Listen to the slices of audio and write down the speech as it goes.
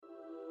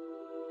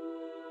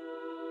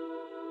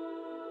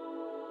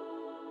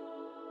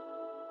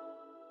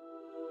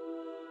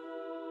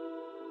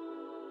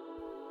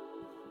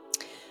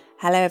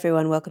Hello,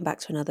 everyone. Welcome back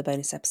to another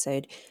bonus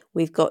episode.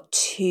 We've got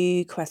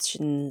two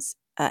questions,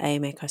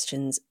 AMA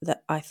questions,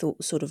 that I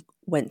thought sort of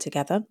went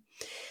together.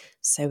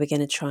 So we're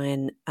going to try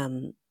and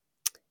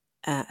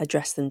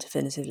address them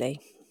definitively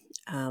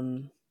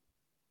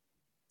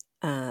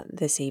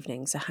this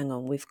evening. So hang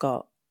on. We've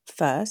got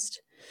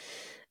first,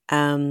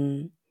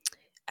 Tales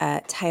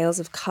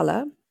of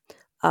Colour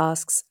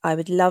asks, I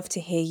would love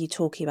to hear you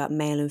talking about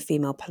male and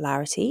female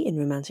polarity in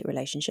romantic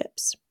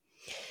relationships.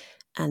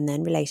 And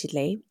then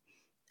relatedly,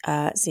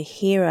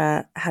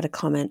 Zahira had a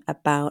comment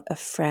about a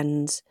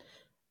friend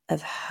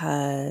of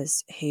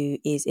hers who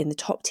is in the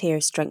top tier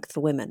of strength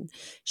for women.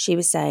 She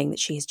was saying that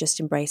she has just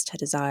embraced her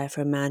desire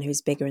for a man who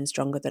is bigger and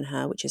stronger than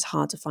her, which is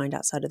hard to find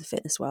outside of the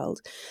fitness world.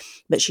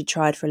 But she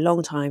tried for a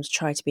long time to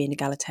try to be an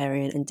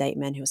egalitarian and date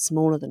men who are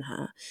smaller than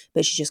her,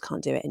 but she just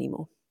can't do it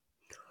anymore.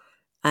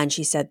 And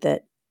she said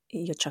that,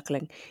 you're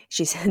chuckling,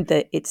 she said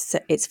that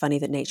it's funny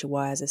that nature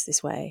wires us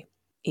this way,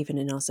 even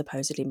in our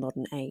supposedly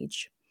modern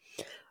age.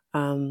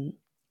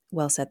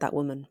 Well said, that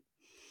woman.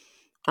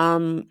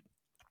 Yeah.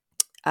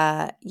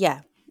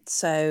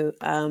 So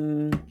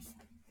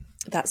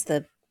that's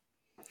the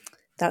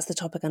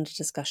topic under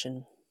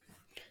discussion.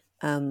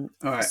 All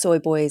right. Soy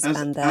boys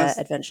and their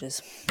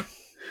adventures.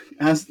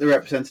 As the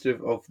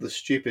representative of the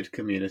stupid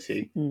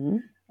community,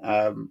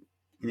 Mm-hmm.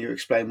 Can you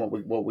explain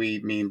what we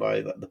mean by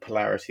the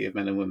polarity of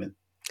men and women?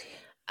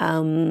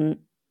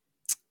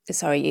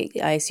 Sorry,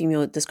 I assume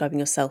you're describing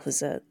yourself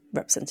as a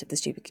representative of the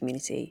stupid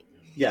community.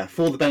 Yeah,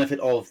 for the benefit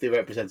of the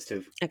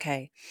representative.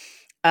 Okay.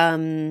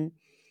 I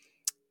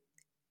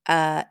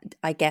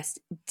guess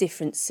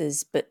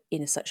differences, but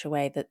in such a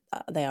way that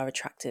they are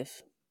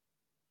attractive,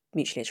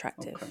 mutually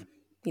attractive. Okay.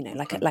 You know,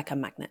 like a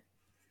magnet.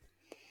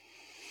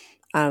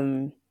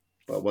 Well,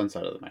 one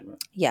side of the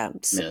magnet. Yeah.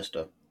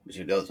 Minister. Which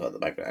is the other side of the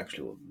magnet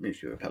actually will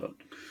mutually repellent.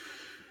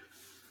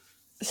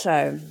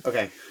 So.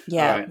 Okay.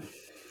 Yeah.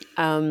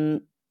 All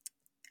right.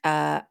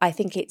 I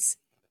think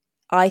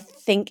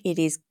it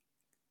is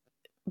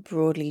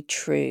broadly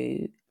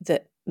true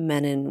that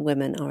men and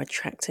women are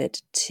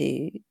attracted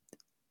to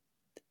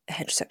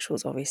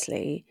heterosexuals,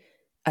 obviously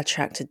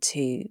attracted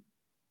to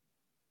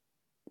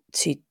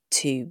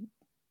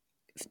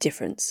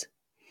difference.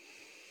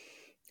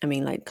 I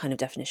mean, like, kind of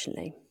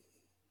definitionally.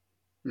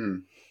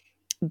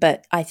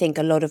 But I think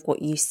a lot of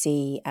what you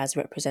see as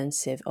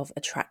representative of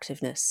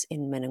attractiveness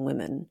in men and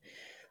women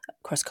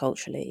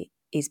cross-culturally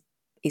is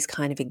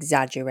kind of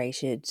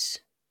exaggerated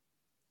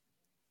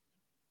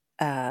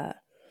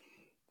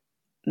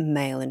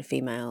male and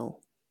female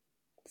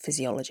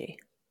physiology,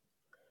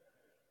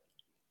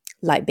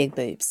 like big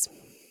boobs,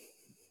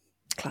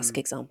 classic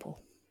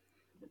example,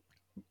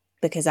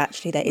 because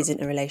actually there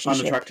isn't a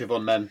relationship. Unattractive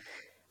on men.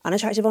 I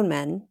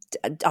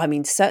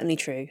mean, certainly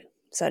true.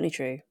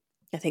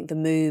 I think the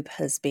moob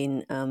has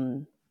been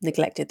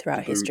neglected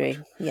throughout history.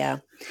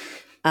 Yeah.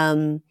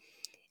 And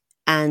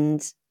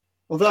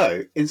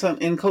although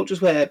in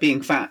cultures where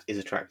being fat is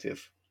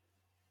attractive,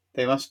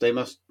 they must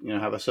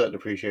have a certain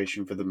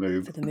appreciation for the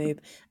moob.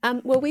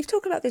 Well, we've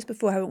talked about this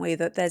before, haven't we?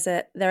 That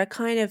there are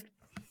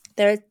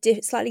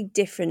slightly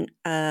different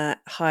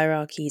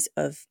hierarchies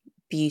of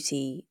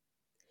beauty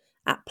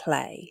at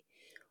play,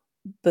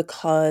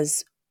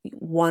 because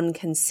one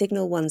can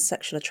signal one's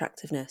sexual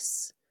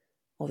attractiveness,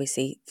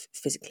 obviously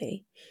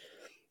physically,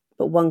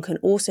 but one can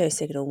also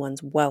signal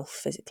one's wealth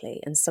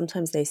physically, and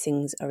sometimes those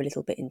things are a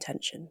little bit in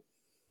tension.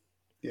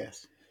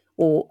 Yes.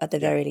 Or at the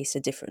very least are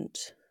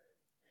different.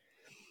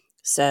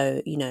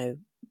 So,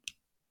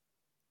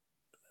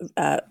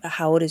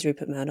 how old is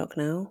Rupert Murdoch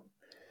now?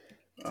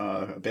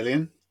 $1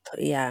 billion.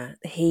 Yeah,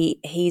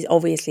 he's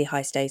obviously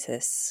high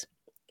status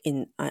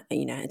in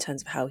in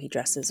terms of how he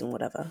dresses and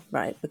whatever,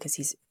 right? Because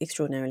he's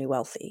extraordinarily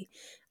wealthy.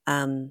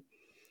 But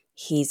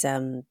he's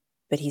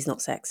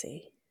not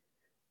sexy.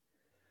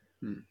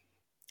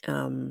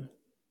 Although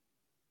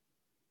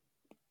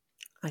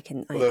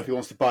if he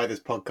wants to buy this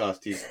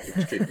podcast, he's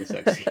extremely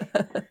sexy.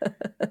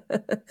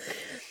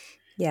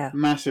 Yeah.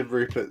 Massive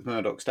Rupert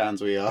Murdoch stands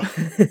we are.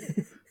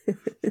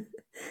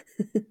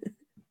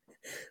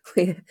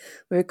 We're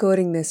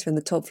recording this from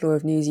the top floor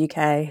of News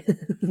UK.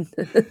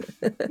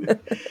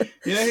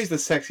 You know who's the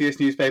sexiest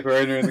newspaper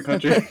owner in the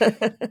country?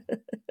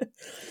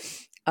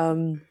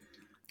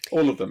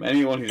 All of them.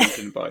 Anyone who's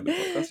interested in buying the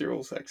podcast, you're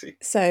all sexy.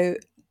 So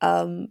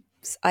I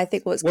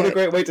think what a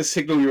great way to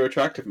signal your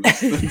attractiveness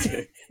than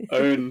to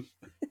own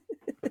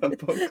a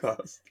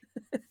podcast.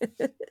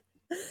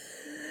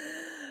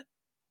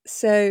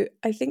 So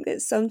I think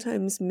that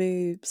sometimes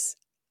moobs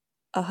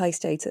are high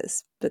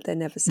status, but they're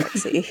never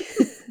sexy.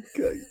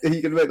 Are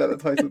you going to make that the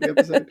title of the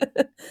episode?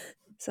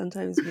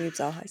 Sometimes moobs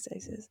are high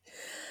status.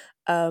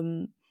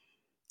 I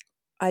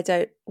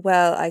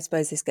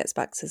suppose this gets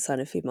back to the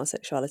sign of female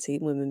sexuality,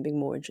 women being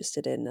more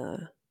interested in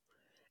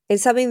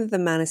it's something that the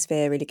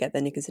manosphere really get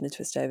their knickers in a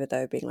twist over,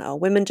 though, being like, oh,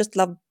 women just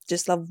love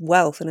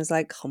wealth. And it's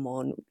like, come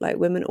on, like,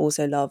 women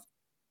also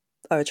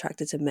are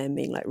attracted to men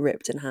being like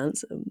ripped and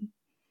handsome.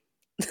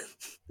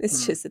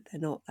 It's just that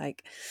they're not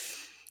like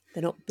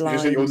They're not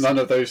Because you're blind. none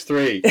of those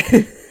three.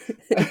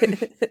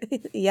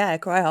 Yeah,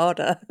 cry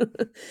harder.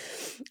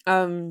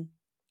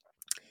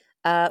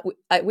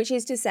 Which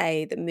is to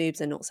say that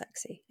boobs are not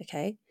sexy,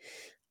 okay?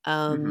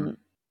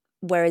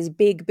 Whereas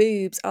big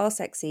boobs are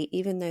sexy,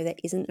 even though there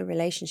isn't a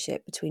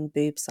relationship between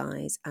boob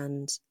size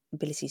and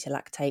ability to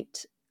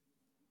lactate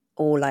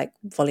or like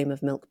volume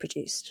of milk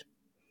produced.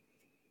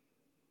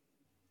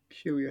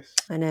 Curious.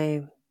 I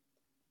know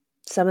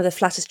some of the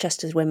flattest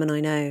chested women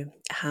I know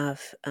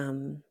have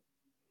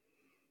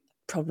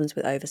problems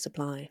with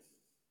oversupply.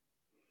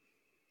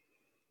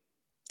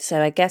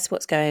 So I guess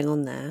what's going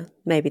on there,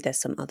 maybe there's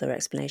some other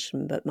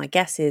explanation, but my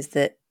guess is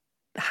that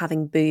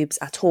having boobs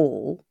at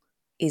all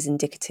is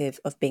indicative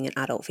of being an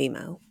adult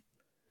female.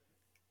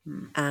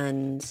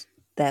 And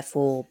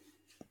therefore,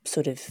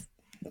 sort of,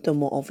 the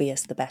more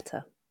obvious, the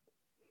better.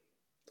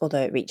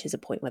 Although it reaches a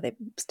point where they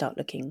start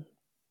looking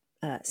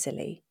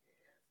silly.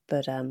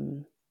 But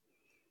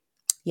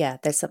yeah,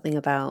 there's something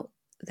about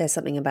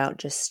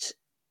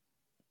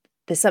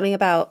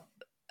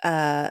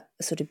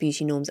sort of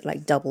beauty norms that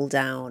like double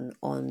down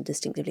on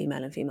distinctively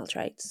male and female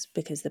traits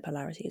because the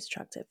polarity is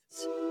attractive.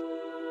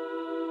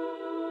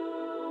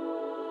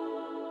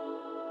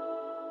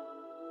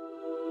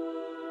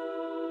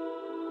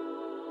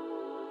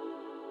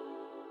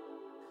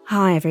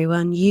 Hi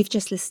everyone, you've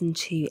just listened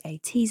to a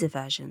teaser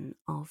version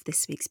of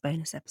this week's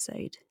bonus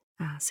episode.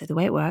 So the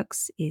way it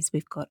works is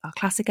we've got our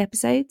classic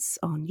episodes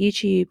on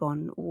YouTube,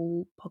 on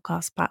all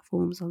podcast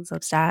platforms, on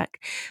Substack,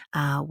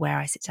 where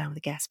I sit down with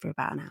a guest for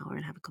about an hour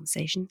and have a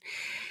conversation.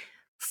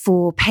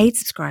 For paid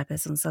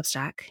subscribers on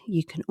Substack,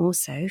 you can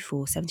also,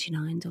 for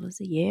 $79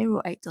 a year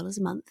or $8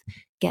 a month,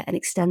 get an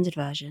extended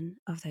version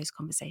of those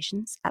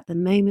conversations. At the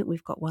moment,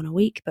 we've got one a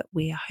week, but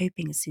we are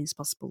hoping as soon as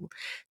possible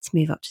to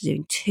move up to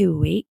doing 2 a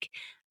week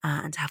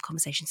and to have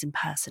conversations in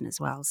person as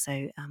well.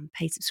 So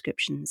paid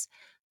subscriptions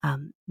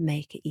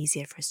make it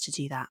easier for us to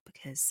do that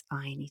because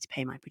I need to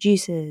pay my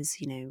producers,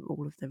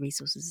 all of the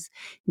resources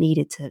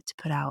needed to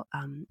put out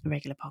a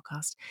regular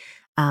podcast.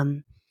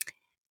 On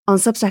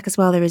Substack as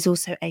well, there is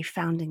also a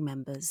founding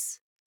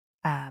members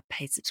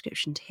paid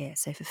subscription tier.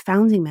 So for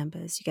founding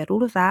members, you get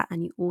all of that,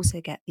 and you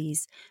also get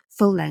these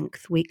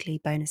full-length weekly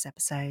bonus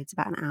episodes,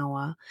 about an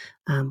hour,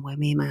 where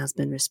me and my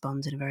husband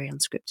respond in a very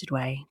unscripted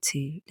way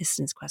to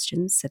listeners'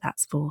 questions. So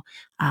that's for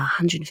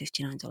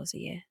 $159 a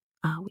year,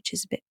 which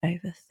is a bit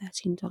over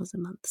 $13 a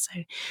month.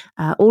 So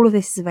all of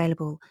this is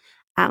available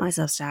at my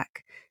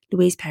Substack,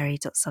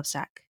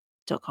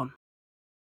 louiseperry.substack.com.